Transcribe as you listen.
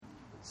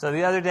So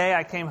the other day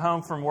I came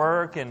home from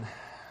work, and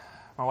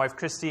my wife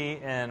Christy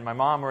and my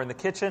mom were in the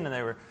kitchen, and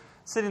they were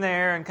sitting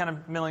there and kind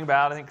of milling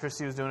about. I think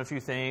Christy was doing a few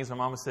things. My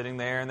mom was sitting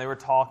there, and they were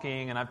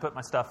talking, and I put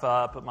my stuff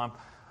up, put my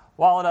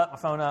wallet up, my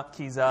phone up,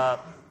 keys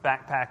up,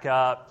 backpack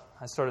up.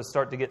 I sort of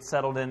start to get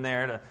settled in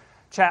there to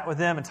chat with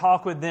them and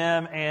talk with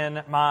them,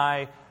 and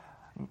my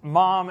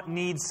mom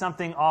needs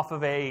something off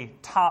of a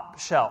top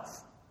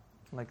shelf,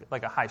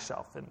 like a high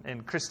shelf,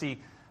 and Christy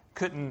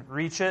couldn't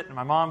reach it, and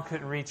my mom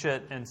couldn't reach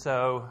it, and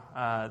so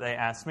they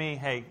asked me,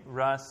 hey,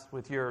 Russ,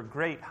 with your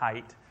great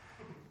height,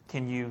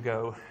 can you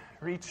go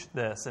reach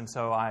this? And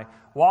so I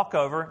walk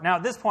over. Now,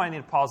 at this point, I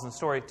need to pause in the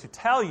story to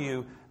tell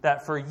you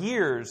that for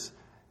years,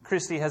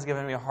 Christy has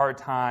given me a hard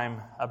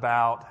time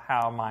about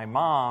how my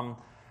mom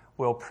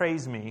will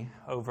praise me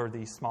over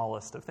the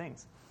smallest of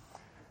things.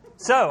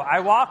 So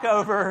I walk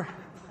over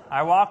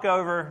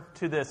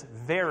to this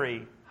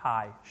very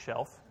high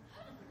shelf,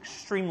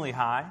 extremely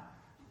high.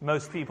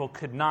 Most people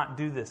could not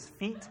do this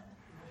feat.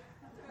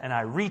 And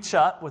I reach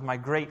up with my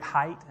great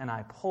height, and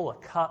I pull a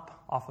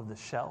cup off of the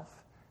shelf,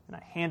 and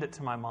I hand it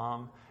to my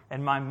mom.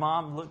 And my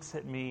mom looks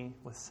at me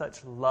with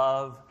such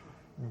love,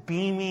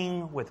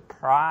 beaming with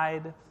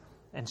pride,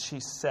 and she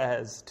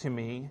says to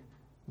me,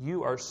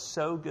 "You are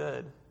so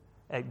good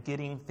at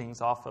getting things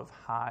off of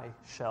high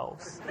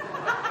shelves."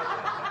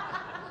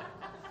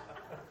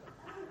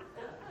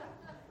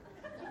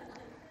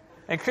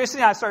 And Christy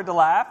and I started to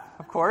laugh,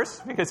 of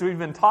course, because we've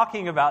been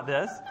talking about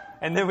this.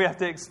 And then we have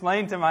to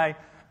explain to my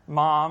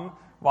mom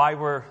why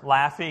we're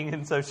laughing.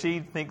 And so she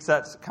thinks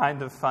that's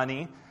kind of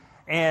funny.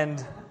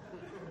 And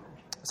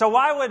so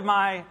why would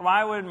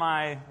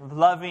my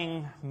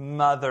loving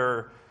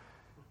mother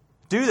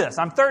do this?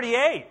 I'm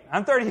 38.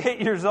 I'm 38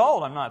 years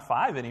old. I'm not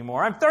 5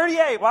 anymore. I'm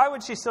 38. Why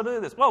would she still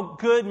do this? Well,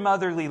 good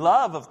motherly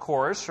love, of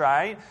course,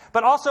 right?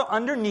 But also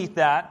underneath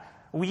that,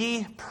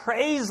 we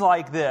praise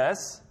like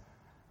this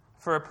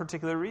for a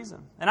particular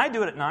reason. And I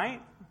do it at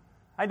night.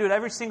 I do it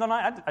every single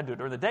night. I do it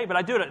during the day, but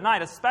I do it at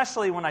night,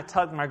 especially when I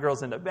tug my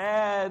girls into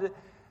bed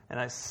and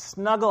I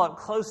snuggle up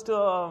close to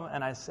them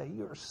and I say,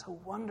 "You are so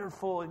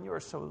wonderful and you are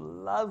so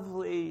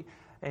lovely,"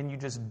 and you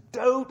just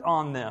dote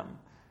on them.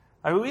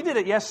 I mean, we did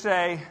it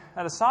yesterday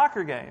at a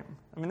soccer game.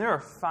 I mean, there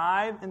are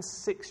 5- and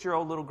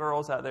 6-year-old little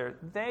girls out there.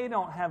 They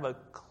don't have a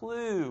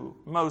clue,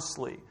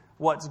 mostly,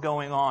 what's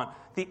going on.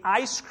 The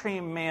ice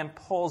cream man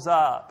pulls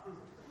up,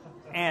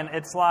 and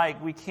it's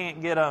like we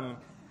can't get them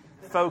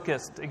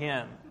focused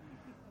again.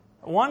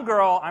 One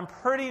girl, I'm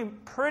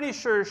pretty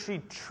sure she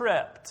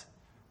tripped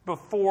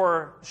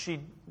before she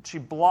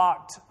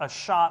blocked a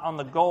shot on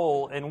the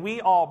goal, and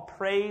we all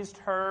praised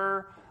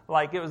her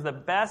like it was the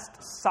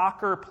best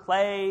soccer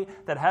play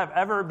that have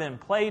ever been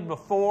played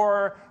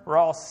before. We're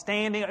all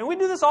standing, and we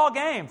do this all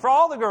game for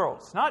all the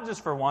girls, not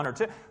just for one or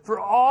two, for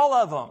all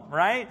of them,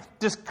 right?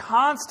 Just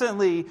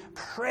constantly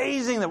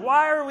praising them.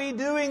 Why are we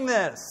doing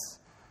this?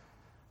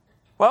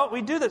 Well,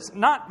 we do this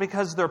not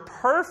because they're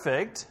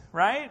perfect,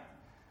 right?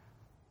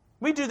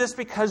 We do this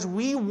because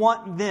we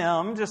want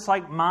them, just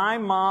like my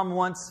mom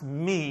wants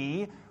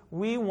me,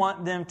 we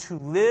want them to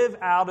live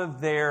out of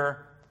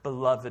their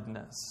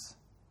belovedness.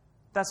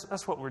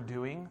 That's what we're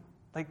doing.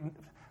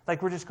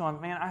 Like we're just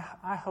going, man,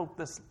 I hope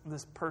this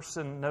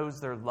person knows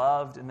they're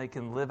loved and they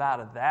can live out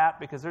of that,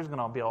 because there's going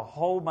to be a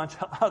whole bunch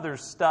of other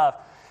stuff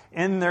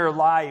in their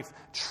life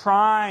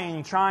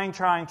trying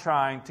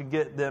to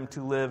get them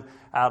to live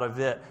out of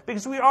it.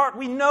 Because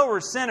we know we're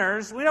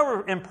sinners. We know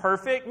we're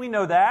imperfect. We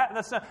know that.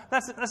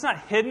 That's not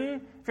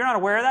hidden. If you're not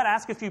aware of that,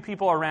 ask a few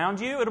people around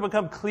you. It'll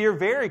become clear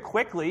very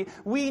quickly.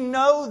 We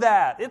know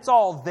that. It's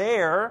all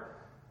there.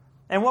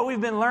 And what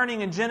we've been learning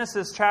in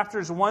Genesis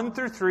chapters 1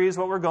 through 3 is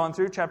what we're going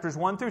through, chapters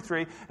 1 through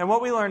 3. And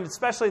what we learned,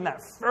 especially in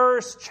that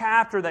first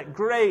chapter, that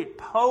great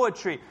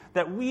poetry,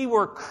 that we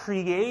were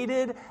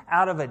created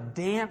out of a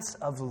dance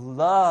of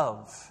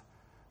love.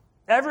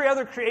 Every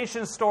other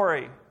creation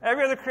story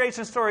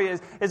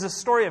is a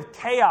story of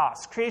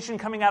chaos, creation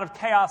coming out of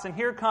chaos. And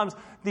here comes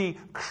the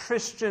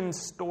Christian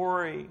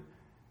story.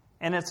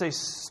 And it's a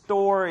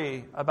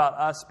story about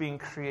us being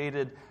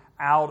created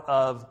out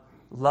of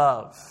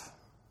love.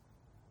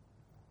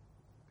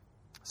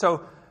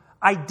 So,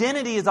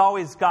 identity is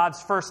always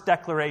God's first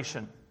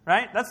declaration,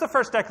 right? That's the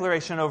first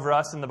declaration over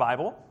us in the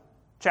Bible.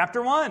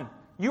 Chapter 1,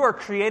 you are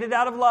created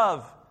out of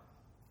love.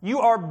 You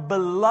are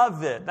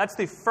beloved. That's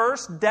the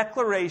first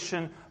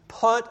declaration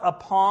put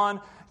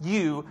upon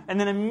you. And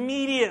then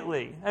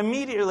immediately,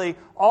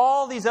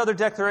 all these other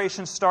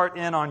declarations start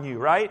in on you,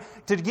 right?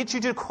 To get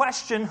you to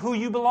question who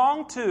you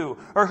belong to,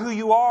 or who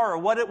you are, or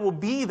what it will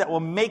be that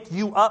will make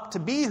you up to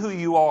be who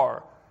you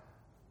are.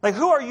 Like,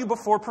 who are you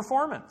before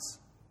performance?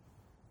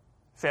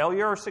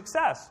 Failure or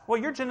success? Well,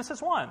 you're Genesis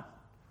 1.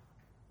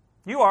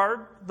 You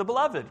are the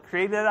beloved,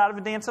 created out of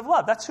a dance of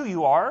love. That's who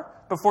you are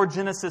before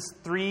Genesis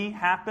 3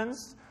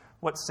 happens,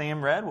 what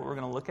Sam read, what we're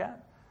going to look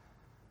at.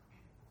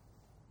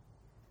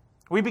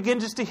 We begin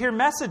just to hear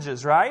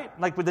messages, right?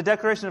 Like with the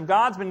declaration of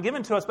God's been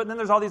given to us, but then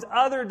there's all these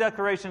other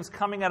declarations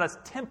coming at us,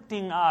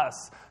 tempting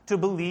us to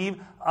believe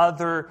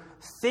other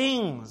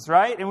things,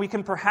 right? And we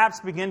can perhaps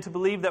begin to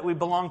believe that we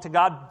belong to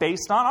God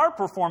based on our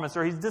performance,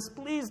 or He's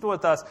displeased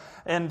with us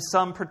in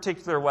some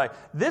particular way.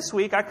 This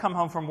week, I come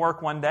home from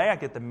work one day, I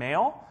get the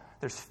mail.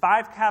 There's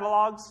 5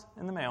 catalogs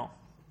in the mail.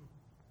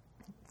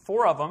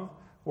 4 of them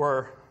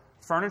were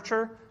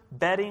furniture,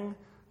 bedding,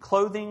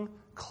 clothing,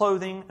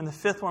 and the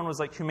 5th one was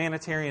like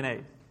humanitarian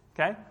aid.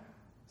 Okay?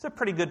 It's a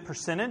pretty good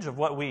percentage of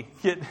what we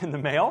get in the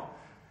mail.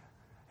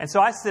 And so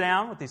I sit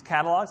down with these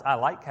catalogs. I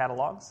like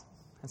catalogs.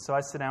 And so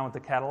I sit down with the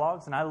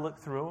catalogs and I look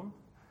through them.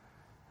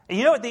 And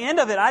you know, at the end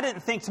of it, I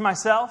didn't think to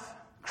myself,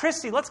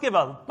 Christy, let's give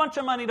a bunch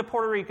of money to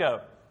Puerto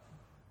Rico.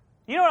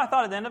 You know what I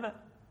thought at the end of it?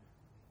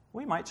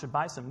 We should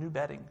buy some new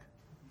bedding.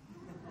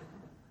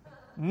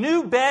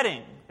 New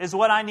bedding is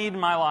what I need in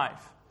my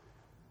life.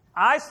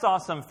 I saw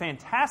some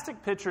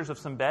fantastic pictures of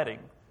some bedding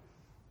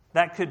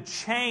that could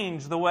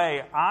change the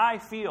way I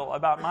feel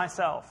about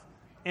myself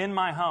in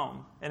my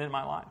home and in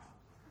my life.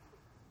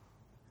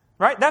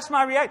 Right? That's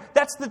my reaction.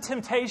 That's the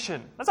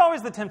temptation. That's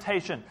always the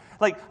temptation.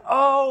 Like,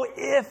 oh,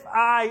 if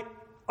I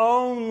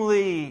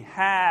only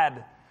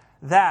had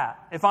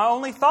that. If I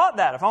only thought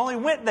that. If I only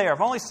went there.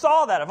 If I only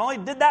saw that. If I only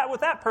did that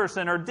with that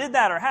person or did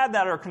that or had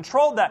that or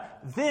controlled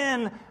that,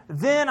 then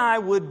I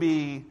would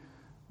be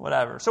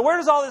whatever. So where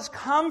does all this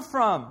come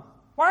from?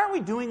 Why aren't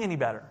we doing any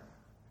better?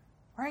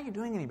 Why aren't you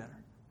doing any better?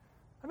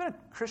 I've been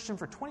a Christian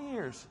for 20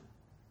 years.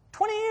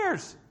 20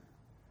 years!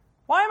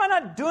 Why am I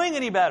not doing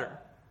any better?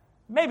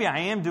 Maybe I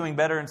am doing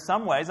better in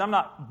some ways. I'm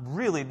not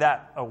really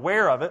that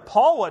aware of it.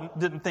 Paul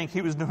didn't think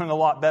he was doing a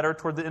lot better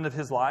toward the end of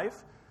his life.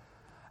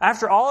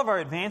 After all of our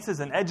advances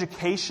in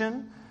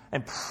education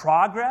and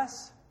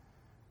progress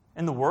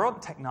in the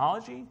world,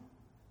 technology,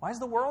 why is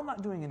the world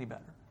not doing any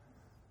better?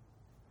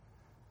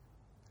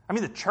 I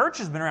mean, the church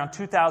has been around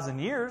 2,000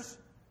 years,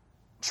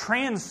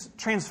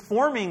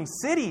 transforming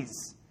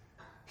cities,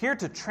 here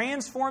to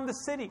transform the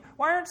city.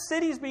 Why aren't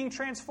cities being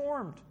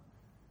transformed?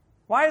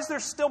 Why is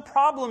there still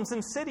problems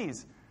in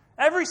cities?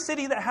 Every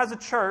city that has a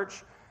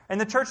church, and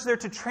the church is there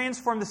to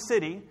transform the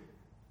city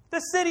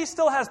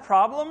still has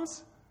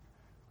problems.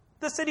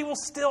 The city will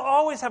still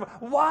always have.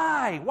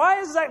 Why? Why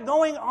is that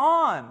going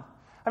on?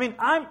 I mean,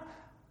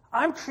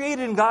 I'm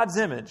created in God's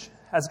image,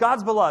 as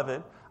God's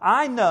beloved.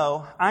 I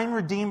know I'm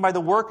redeemed by the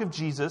work of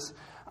Jesus.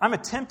 I'm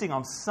attempting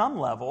on some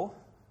level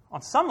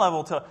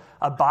to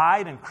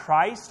abide in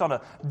Christ on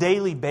a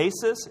daily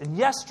basis. And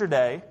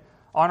yesterday,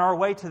 on our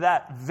way to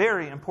that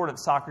very important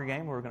soccer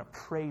game where we're going to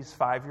praise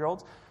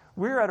 5-year-olds,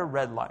 we were at a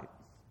red light.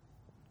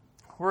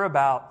 We're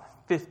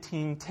about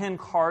 10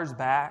 cars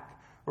back.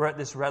 We're at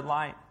this red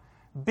light.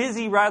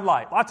 Busy red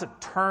light. Lots of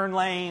turn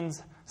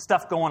lanes,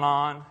 stuff going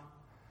on.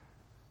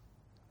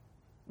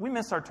 We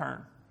missed our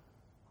turn.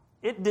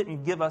 It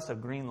didn't give us a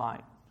green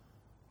light.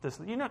 Does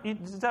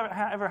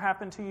that ever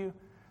happen to you?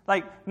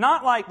 Like,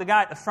 not like the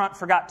guy at the front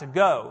forgot to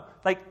go.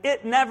 Like,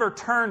 it never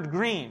turned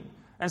green.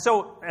 And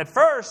so, at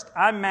first,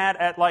 I'm mad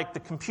at, like, the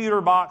computer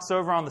box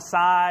over on the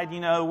side,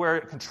 where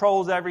it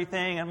controls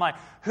everything. And I'm like,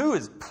 who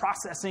is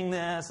processing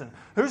this? And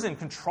who's in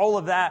control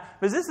of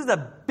that? Because this is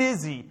a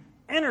busy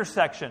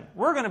intersection.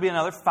 We're going to be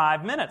another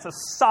 5 minutes, a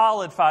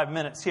solid 5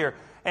 minutes here.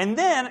 And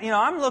then,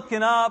 I'm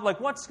looking up, like,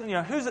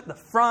 who's at the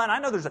front? I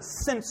know there's a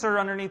sensor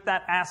underneath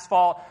that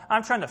asphalt.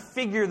 I'm trying to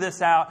figure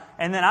this out.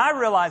 And then I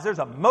realize there's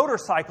a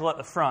motorcycle at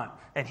the front,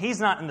 and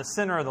he's not in the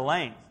center of the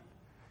lane.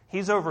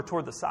 He's over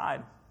toward the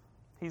side.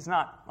 He's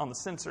not on the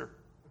sensor.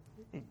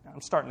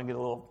 I'm starting to get a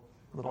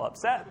little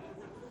upset.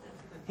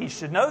 He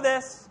should know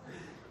this.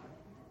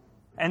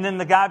 And then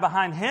the guy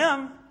behind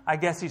him, I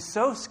guess he's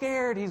so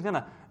scared he's going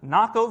to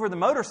knock over the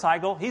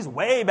motorcycle. He's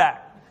way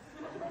back.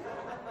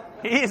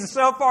 He's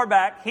so far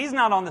back. He's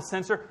not on the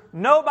sensor.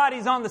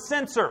 Nobody's on the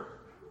sensor.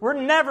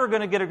 We're never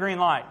going to get a green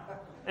light,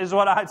 is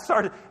what I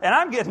started. And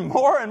I'm getting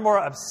more and more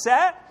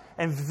upset.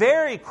 And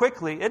very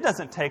quickly, it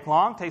doesn't take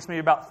long. It takes me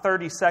about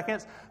 30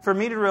 seconds for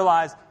me to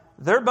realize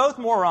they're both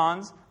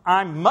morons.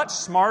 I'm much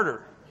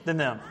smarter than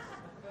them.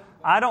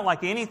 I don't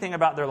like anything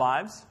about their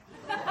lives.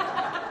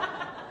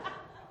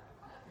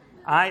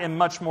 I am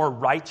much more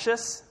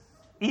righteous.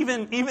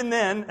 Even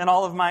then, in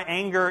all of my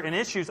anger and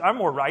issues, I'm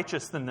more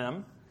righteous than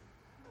them.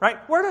 Right?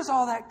 Where does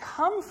all that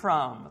come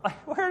from?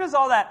 Like, where does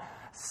all that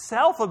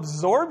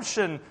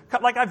self-absorption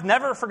come? Like, I've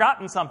never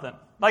forgotten something.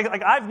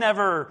 Like I've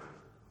never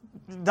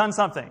done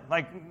something.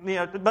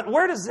 But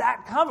where does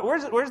that come?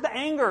 Where's the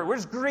anger?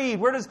 Where's greed?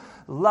 Where does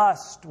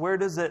lust? Where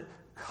does it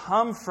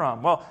come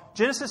from? Well,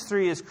 Genesis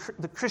 3 is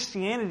the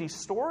Christianity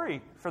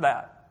story for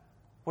that.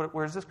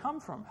 Where does this come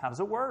from? How does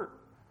it work?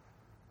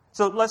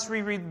 So let's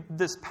reread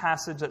this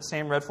passage that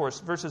Sam read for us,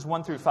 verses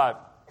 1 through 5.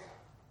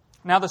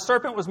 Now the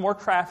serpent was more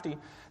crafty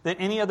than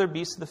any other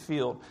beast of the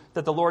field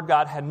that the Lord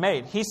God had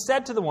made. He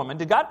said to the woman,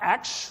 did he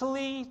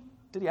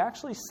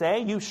actually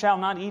say, you shall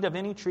not eat of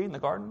any tree in the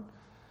garden?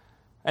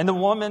 And the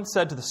woman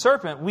said to the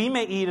serpent, we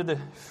may eat of the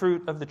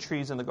fruit of the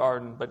trees in the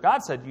garden. But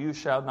God said, you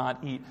shall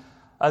not eat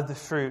of the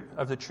fruit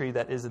of the tree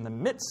that is in the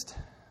midst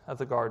of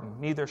the garden.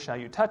 Neither shall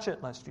you touch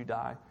it, lest you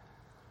die.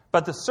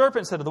 But the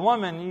serpent said to the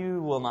woman,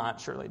 you will not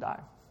surely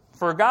die.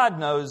 For God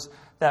knows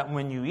that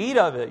when you eat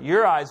of it,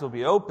 your eyes will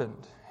be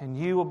opened, and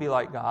you will be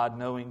like God,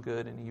 knowing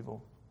good and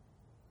evil.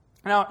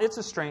 Now, it's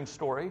a strange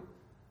story.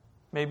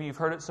 Maybe you've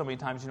heard it so many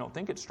times you don't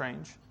think it's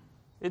strange.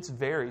 It's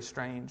very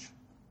strange.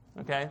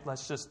 Okay,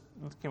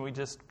 can we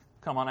just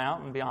come on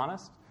out and be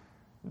honest?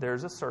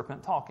 There's a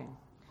serpent talking.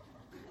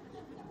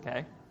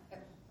 Okay,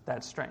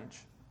 that's strange.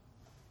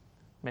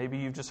 Maybe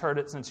you've just heard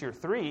it since you're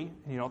 3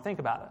 and you don't think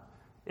about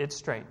it. It's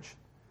strange.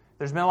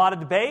 There's been a lot of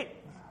debate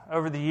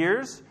over the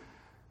years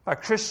by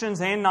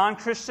Christians and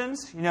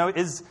non-Christians.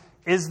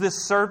 Is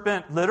this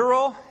serpent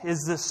literal?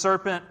 Is this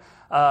serpent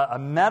a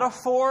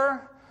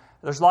metaphor?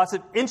 There's lots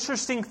of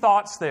interesting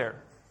thoughts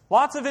there.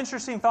 Lots of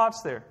interesting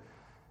thoughts there.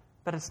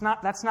 But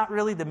that's not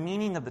really the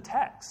meaning of the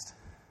text.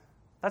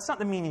 That's not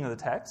the meaning of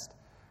the text.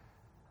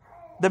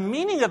 The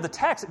meaning of the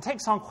text, it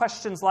takes on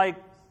questions like,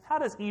 how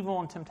does evil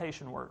and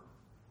temptation work?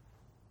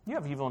 You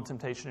have evil and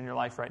temptation in your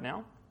life right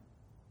now.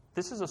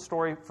 This is a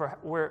story for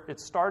where it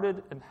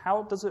started and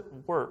how does it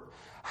work?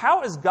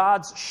 How is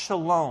God's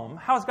shalom,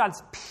 how is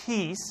God's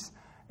peace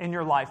in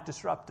your life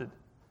disrupted?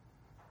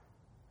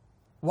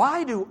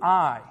 Why do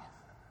I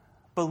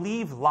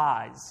believe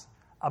lies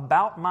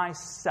about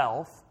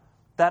myself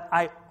that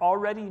I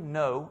already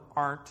know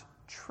aren't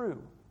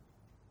true?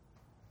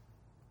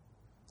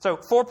 So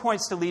 4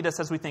 points to lead us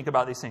as we think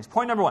about these things.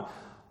 Point number 1,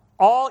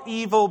 all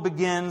evil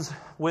begins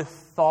with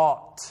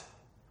thought,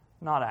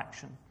 not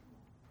action.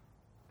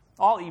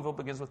 All evil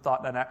begins with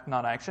thought,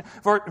 not action.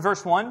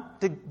 Verse 1,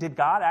 did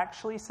God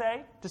actually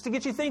say? Just to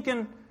get you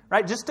thinking,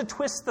 right? Just to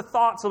twist the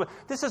thoughts a little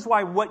bit. This is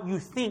why what you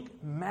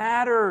think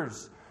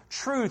matters.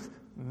 Truth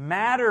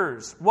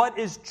matters. What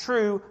is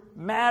true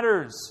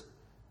matters.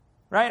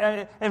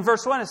 Right? In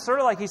verse 1, it's sort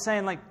of like he's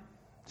saying,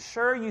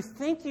 sure, you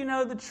think you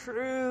know the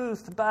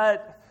truth,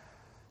 but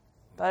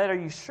are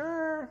you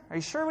sure? Are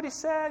you sure what he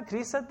said? Could he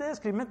have said this?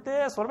 Could he have meant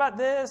this? What about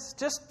this?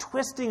 Just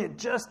twisting it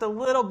just a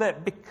little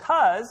bit,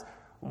 because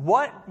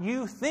what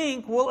you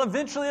think will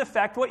eventually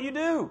affect what you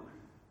do.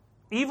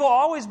 Evil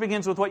always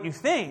begins with what you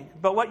think,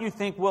 but what you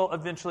think will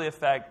eventually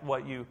affect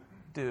what you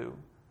do.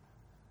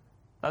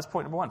 That's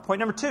point number 1. Point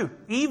number 2,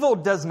 evil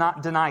does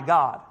not deny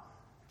God.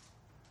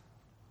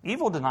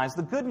 Evil denies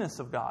the goodness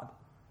of God.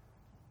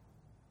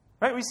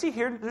 Right? We see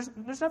here,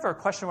 there's never a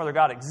question whether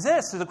God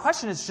exists. The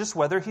question is just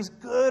whether He's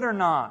good or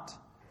not.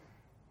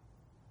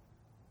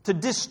 To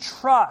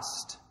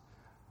distrust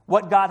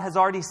what God has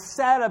already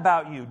said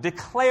about you,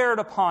 declared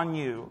upon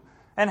you,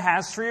 and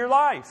has for your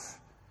life.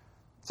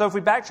 So if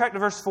we backtrack to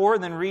verse 4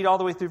 and then read all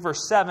the way through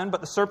verse 7,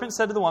 but the serpent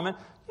said to the woman,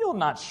 you'll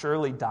not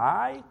surely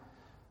die.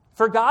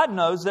 For God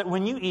knows that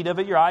when you eat of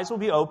it, your eyes will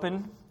be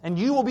open, and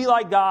you will be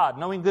like God,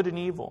 knowing good and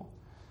evil.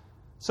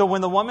 So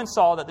when the woman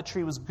saw that the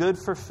tree was good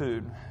for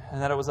food,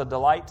 and that it was a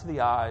delight to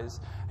the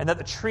eyes, and that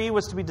the tree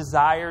was to be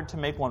desired to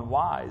make one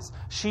wise,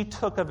 she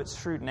took of its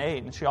fruit and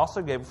ate, and she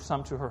also gave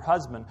some to her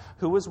husband,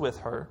 who was with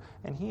her,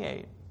 and he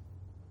ate.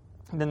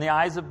 And then the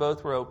eyes of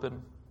both were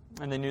open,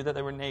 and they knew that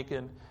they were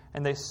naked,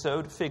 and they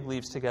sewed fig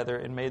leaves together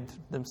and made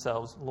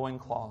themselves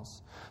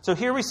loincloths. So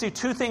here we see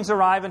 2 things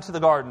arrive into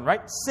the garden,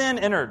 right? Sin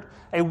entered,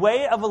 a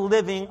way of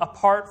living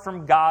apart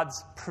from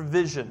God's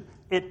provision.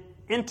 It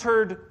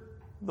entered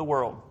the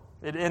world.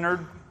 It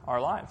entered our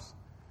lives.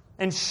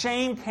 And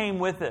shame came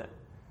with it.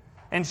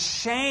 And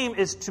shame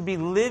is to be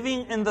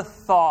living in the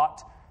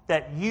thought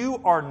that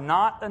you are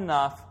not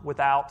enough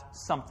without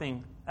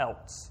something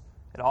else.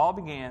 It all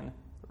began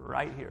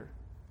right here.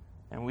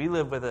 And we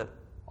live with it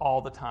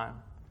all the time.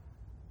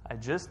 I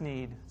just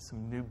need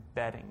some new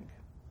bedding.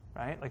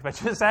 Right? If I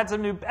just had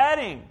some new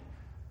bedding.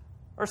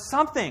 Or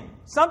something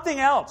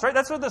else. Right?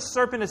 That's what the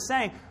serpent is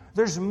saying.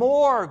 There's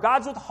more.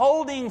 God's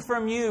withholding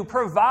from you.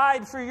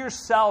 Provide for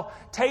yourself.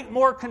 Take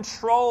more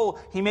control.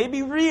 He may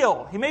be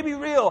real.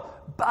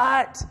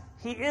 But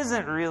He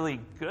isn't really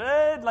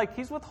good.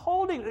 He's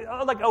withholding.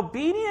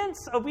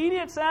 Obedience,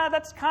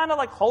 that's kind of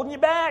like holding you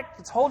back.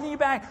 It's holding you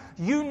back.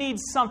 You need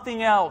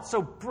something else.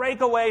 So break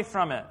away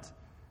from it.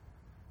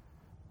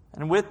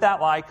 And with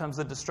that lie comes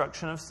the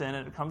destruction of sin,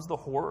 and it comes the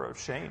horror of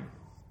shame.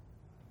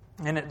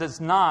 And it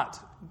does not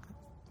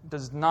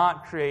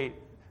create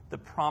the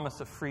promise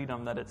of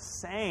freedom that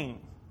it's saying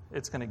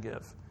it's going to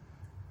give.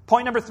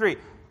 Point number 3,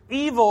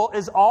 evil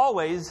is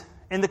always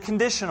in the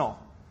conditional.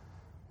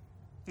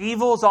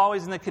 Evil is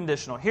always in the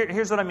conditional.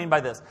 Here's what I mean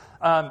by this.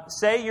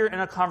 Say you're in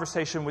a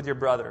conversation with your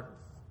brother,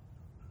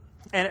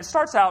 and it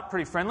starts out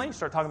pretty friendly. You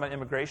start talking about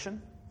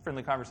immigration,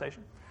 friendly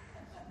conversation.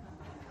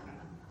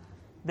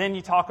 Then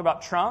you talk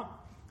about Trump.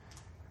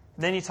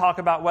 Then you talk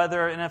about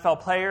whether an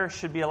NFL player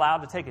should be allowed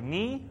to take a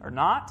knee or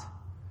not.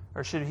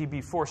 Or should he be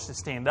forced to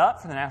stand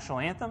up for the national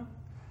anthem?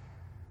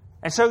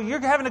 And so you're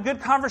having a good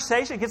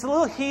conversation. It gets a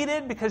little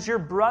heated because your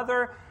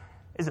brother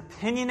is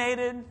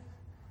opinionated.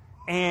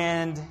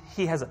 And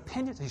he has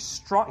opinions. He's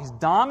strong. He's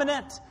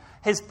dominant.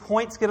 His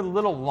points get a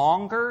little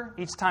longer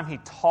each time he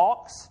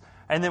talks.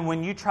 And then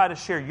when you try to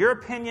share your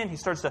opinion, he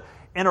starts to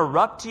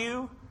interrupt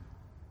you.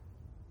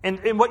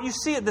 And what you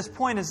see at this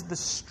point is the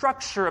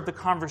structure of the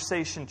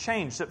conversation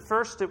changed. At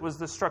first, it was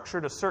the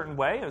structured a certain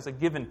way. It was a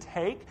give and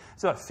take.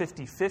 So a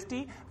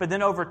 50-50. But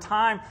then over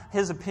time,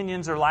 his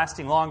opinions are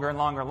lasting longer and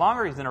longer and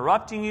longer. He's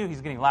interrupting you.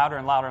 He's getting louder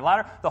and louder and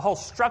louder. The whole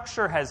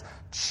structure has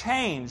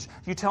changed.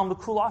 You tell him to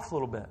cool off a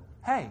little bit.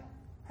 Hey,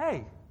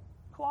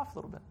 cool off a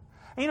little bit.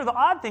 And the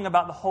odd thing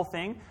about the whole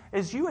thing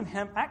is you and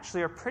him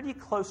actually are pretty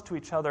close to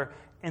each other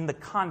in the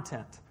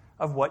content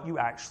of what you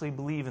actually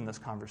believe in this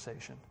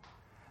conversation.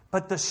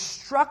 But the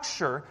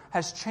structure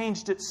has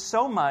changed it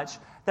so much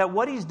that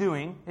what he's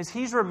doing is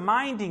he's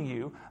reminding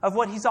you of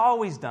what he's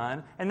always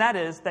done, and that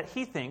is that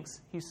he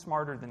thinks he's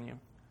smarter than you.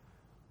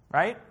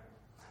 Right?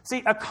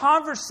 See, a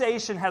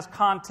conversation has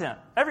content.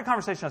 Every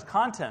conversation has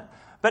content,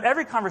 but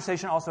every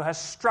conversation also has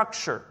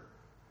structure.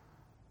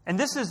 And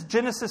this is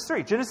Genesis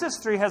 3. Genesis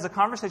 3 has a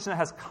conversation that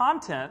has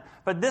content,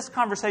 but this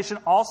conversation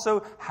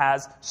also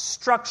has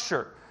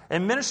structure.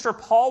 And Minister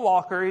Paul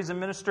Walker, he's a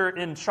minister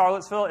in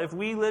Charlottesville. If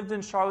we lived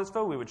in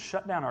Charlottesville, we would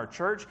shut down our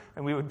church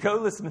and we would go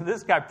listen to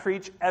this guy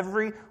preach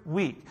every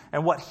week.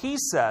 And what he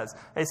says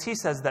is he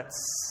says that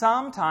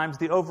sometimes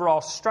the overall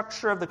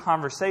structure of the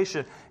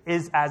conversation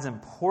is as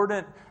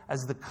important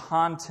as the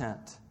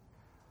content.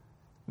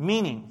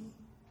 Meaning,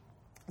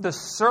 the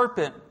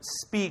serpent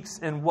speaks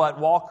in what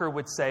Walker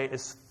would say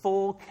is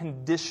full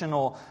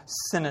conditional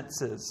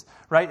sentences,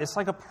 right? It's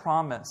like a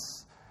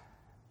promise.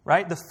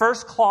 Right? The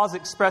first clause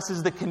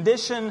expresses the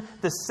condition.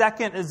 The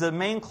second is the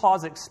main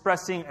clause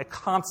expressing a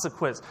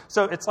consequence.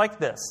 So it's like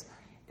this.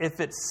 If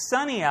it's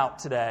sunny out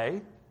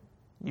today,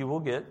 you will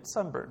get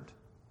sunburned.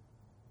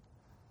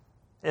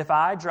 If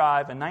I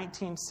drive a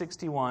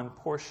 1961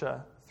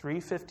 Porsche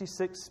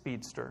 356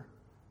 Speedster,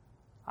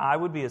 I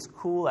would be as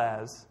cool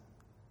as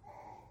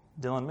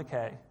Dylan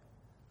McKay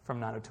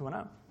from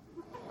 90210.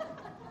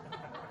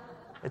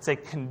 It's a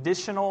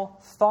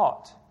conditional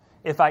thought.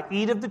 If I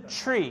eat of the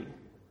tree,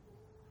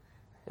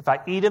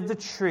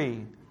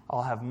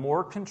 I'll have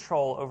more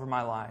control over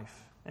my life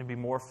and be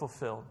more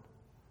fulfilled.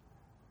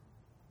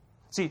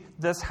 See,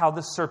 that's how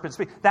the serpent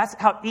speaks. That's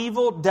how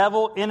evil,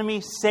 devil,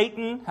 enemy,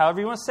 Satan, however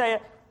you want to say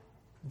it,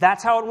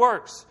 that's how it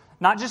works.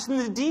 Not just in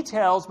the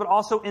details, but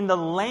also in the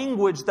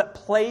language that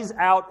plays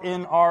out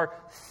in our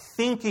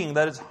thinking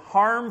that is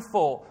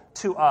harmful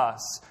to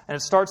us. And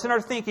it starts in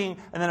our thinking,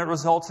 and then it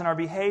results in our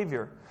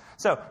behavior.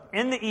 So,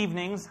 in the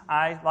evenings,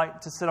 I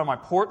like to sit on my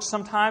porch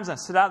sometimes. I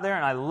sit out there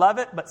and I love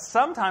it. But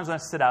sometimes when I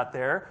sit out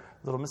there,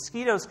 little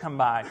mosquitoes come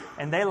by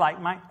and they like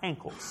my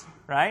ankles,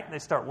 right? They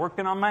start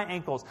working on my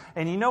ankles.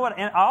 And you know what?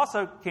 And I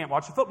also can't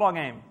watch a football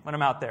game when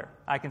I'm out there.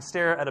 I can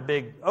stare at a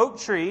big oak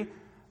tree,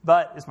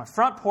 but it's my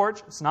front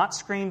porch. It's not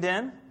screened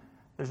in.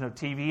 There's no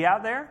TV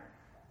out there.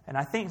 And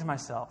I think to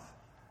myself,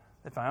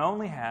 if I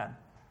only had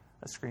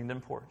a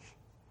screened-in porch,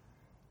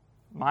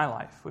 my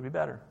life would be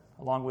better,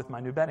 along with my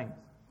new bedding.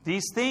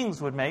 These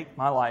things would make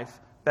my life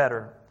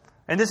better.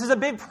 And this is a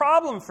big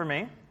problem for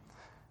me.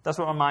 That's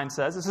what my mind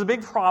says. This is a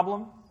big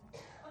problem.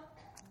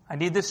 I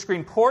need this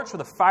screen porch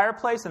with a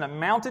fireplace and a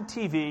mounted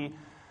TV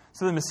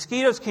so the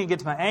mosquitoes can't get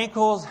to my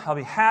ankles. I'll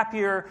be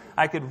happier.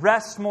 I could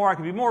rest more. I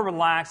could be more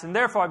relaxed. And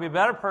therefore, I'd be a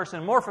better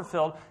person, more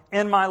fulfilled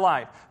in my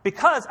life.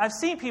 Because I've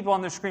seen people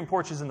on their screen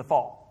porches in the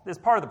fall. It's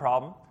part of the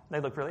problem. They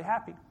look really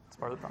happy. It's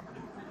part of the problem.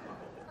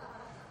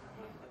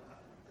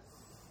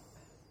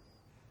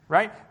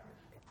 Right?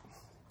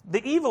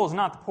 The evil is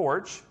not the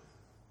porch,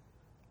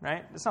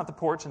 right? It's not the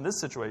porch in this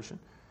situation.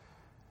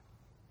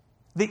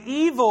 The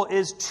evil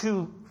is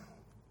to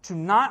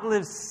not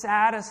live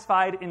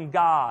satisfied in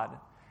God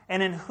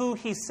and in who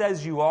He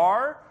says you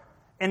are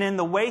and in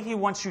the way He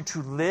wants you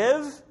to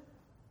live.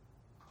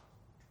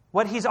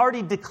 What He's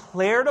already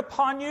declared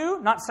upon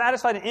you, not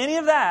satisfied in any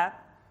of that,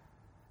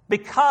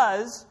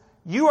 because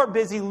you are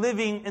busy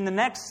living in the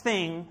next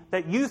thing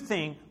that you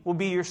think will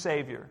be your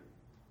Savior.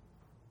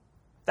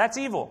 That's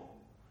evil.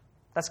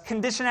 That's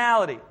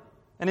conditionality,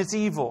 and it's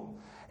evil.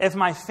 If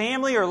my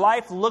family or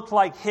life looked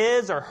like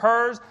his or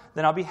hers,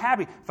 then I'll be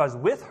happy. If I was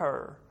with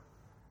her,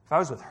 if I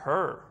was with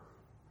her,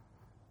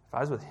 if I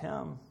was with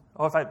him,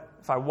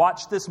 if I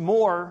watched this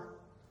more,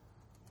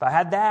 if I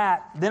had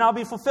that, then I'll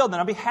be fulfilled.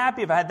 Then I'll be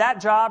happy. If I had that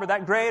job or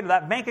that grade or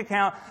that bank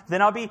account,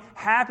 then I'll be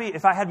happy.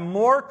 If I had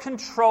more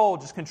control,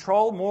 just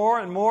control more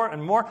and more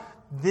and more,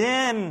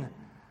 then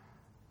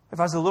if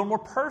I was a little more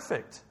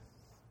perfect,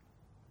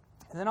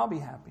 then I'll be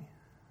happy.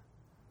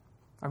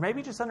 Or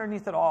maybe just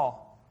underneath it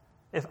all,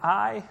 if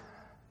I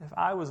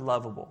was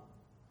lovable,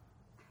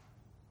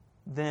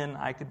 then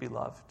I could be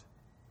loved.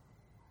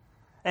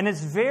 And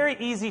it's very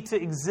easy to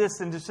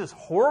exist in just this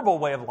horrible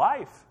way of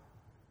life.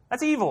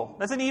 That's evil.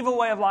 That's an evil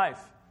way of life.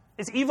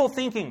 It's evil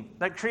thinking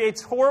that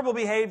creates horrible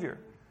behavior.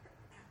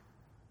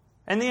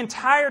 And the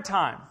entire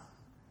time,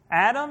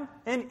 Adam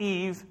and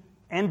Eve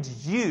and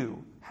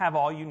you have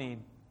all you need.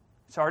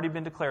 It's already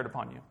been declared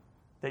upon you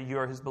that you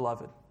are His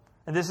beloved.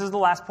 And this is the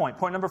last point.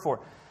 Point number 4.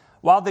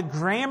 While the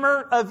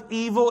grammar of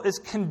evil is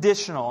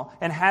conditional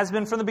and has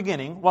been from the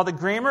beginning, the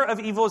grammar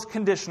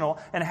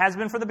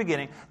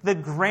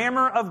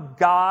of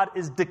God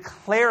is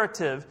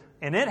declarative,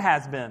 and it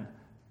has been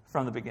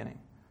from the beginning.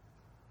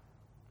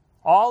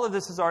 All of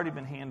this has already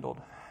been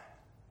handled.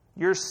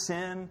 Your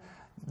sin,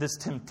 this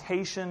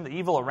temptation, the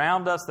evil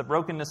around us, the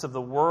brokenness of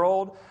the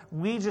world,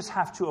 we just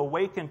have to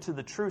awaken to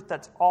the truth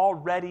that's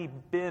already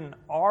been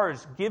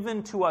ours,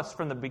 given to us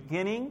from the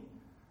beginning.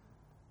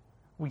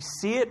 We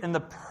see it in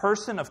the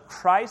person of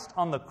Christ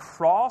on the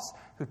cross,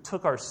 who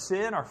took our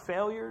sin, our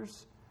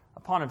failures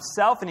upon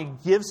himself, and he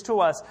gives to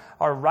us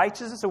our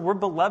righteousness. So we're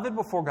beloved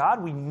before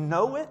God. We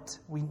know it.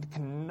 We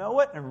can know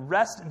it and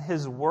rest in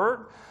his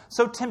word.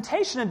 So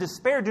temptation and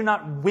despair do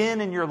not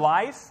win in your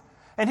life.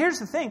 And here's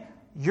the thing.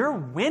 Your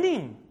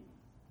winning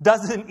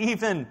doesn't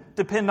even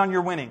depend on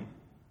your winning.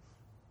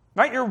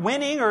 Right? Your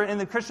winning, or in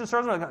the Christian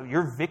circle,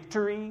 your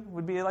victory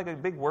would be like a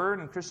big word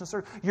in Christian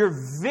circle. Your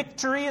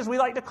victory, as we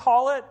like to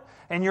call it,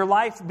 and your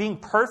life being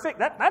perfect,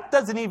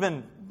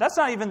 that's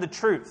not even the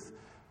truth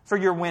for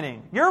your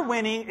winning. Your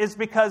winning is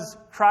because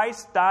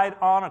Christ died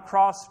on a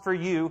cross for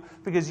you,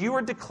 because you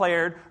were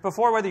declared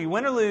before, whether you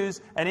win or lose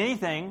at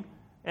anything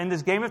in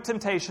this game of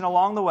temptation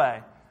along the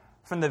way,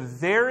 from the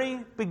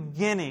very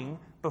beginning,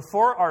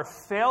 before our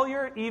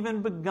failure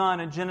even begun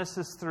in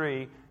Genesis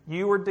 3,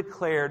 you were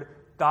declared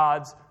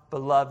God's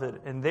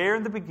beloved. And there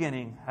in the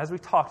beginning, as we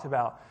talked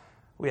about,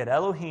 we had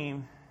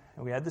Elohim,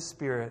 and we had the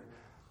Spirit,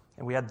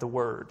 and we had the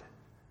Word.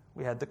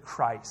 We had the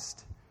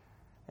Christ.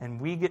 And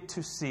we get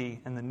to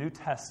see in the New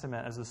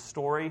Testament, as the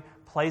story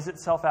plays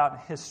itself out in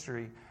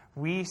history,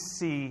 we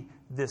see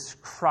this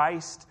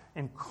Christ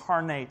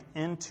incarnate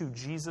into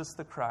Jesus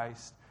the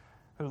Christ,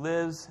 who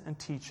lives and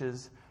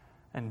teaches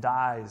and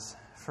dies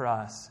for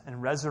us and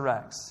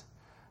resurrects,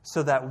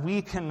 so that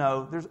we can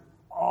know there's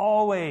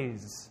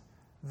always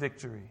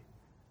victory,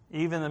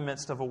 even in the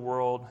midst of a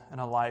world and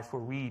a life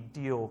where we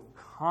deal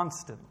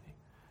constantly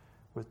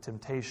with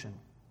temptation.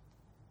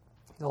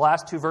 The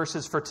last two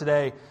verses for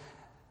today,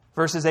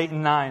 verses 8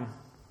 and 9.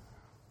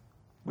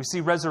 We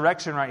see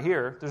resurrection right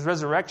here. There's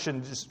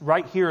resurrection just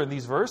right here in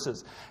these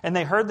verses. And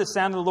they heard the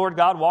sound of the Lord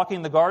God walking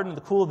in the garden in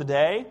the cool of the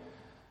day.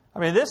 I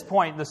mean, at this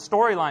point, the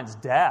storyline's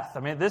death. I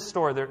mean, at this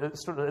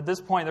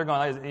point, they're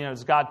going,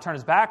 does God turn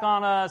his back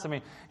on us? I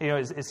mean,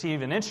 is he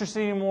even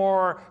interested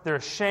anymore? They're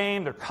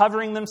ashamed. They're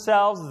covering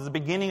themselves. This is the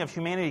beginning of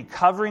humanity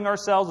covering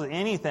ourselves with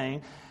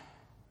anything.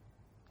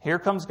 Here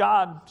comes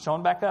God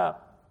showing back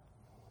up.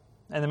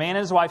 And the man and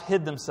his wife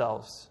hid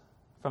themselves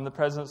from the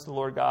presence of the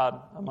Lord God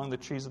among the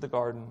trees of the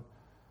garden.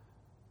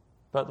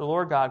 But the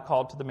Lord God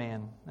called to the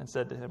man and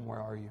said to him,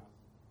 "Where are you?"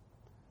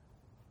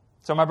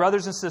 So my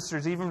brothers and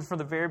sisters, even from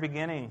the very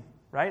beginning,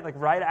 right? Like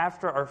right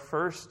after our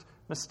first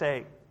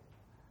mistake,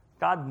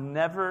 God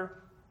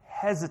never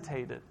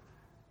hesitated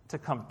to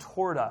come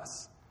toward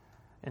us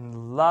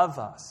and love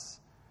us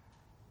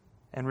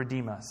and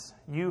redeem us.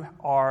 You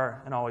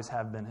are and always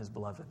have been his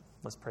beloved.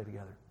 Let's pray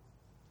together.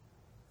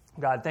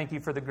 God, thank you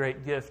for the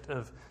great gift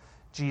of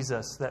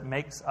Jesus that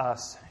makes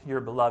us your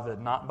beloved,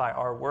 not by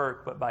our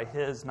work, but by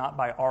his, not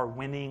by our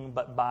winning,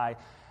 but by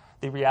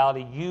the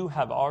reality you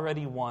have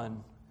already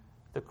won.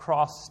 The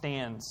cross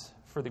stands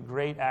for the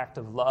great act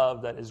of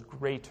love that is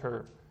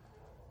greater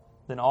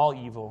than all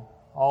evil,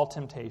 all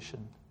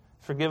temptation.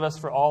 Forgive us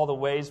for all the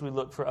ways we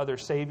look for other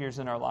saviors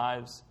in our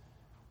lives.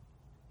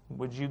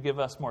 Would you give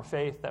us more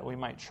faith that we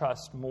might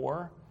trust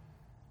more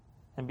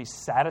and be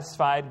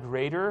satisfied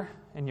greater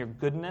in your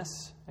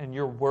goodness and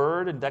your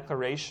word and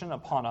declaration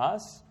upon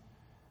us?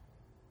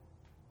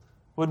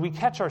 Would we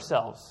catch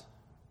ourselves?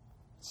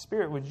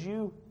 Spirit, would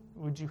you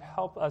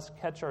help us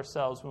catch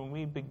ourselves when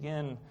we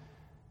begin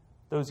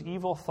those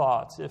evil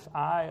thoughts? If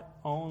I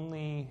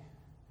only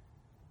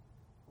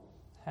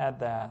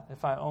had that,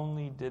 if I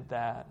only did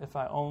that, if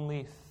I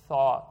only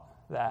thought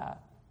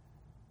that,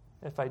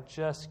 if I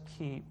just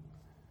keep...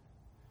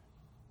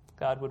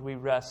 God, would we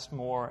rest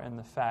more in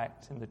the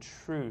fact and the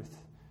truth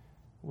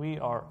we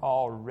are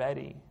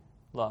already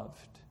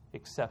loved,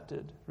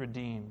 accepted,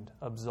 redeemed,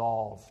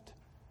 absolved,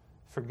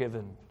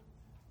 forgiven,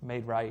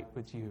 made right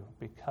with you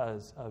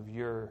because of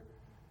your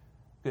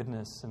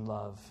goodness and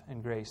love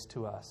and grace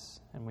to us,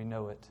 and we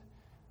know it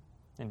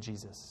in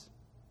Jesus.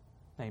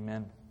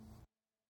 Amen.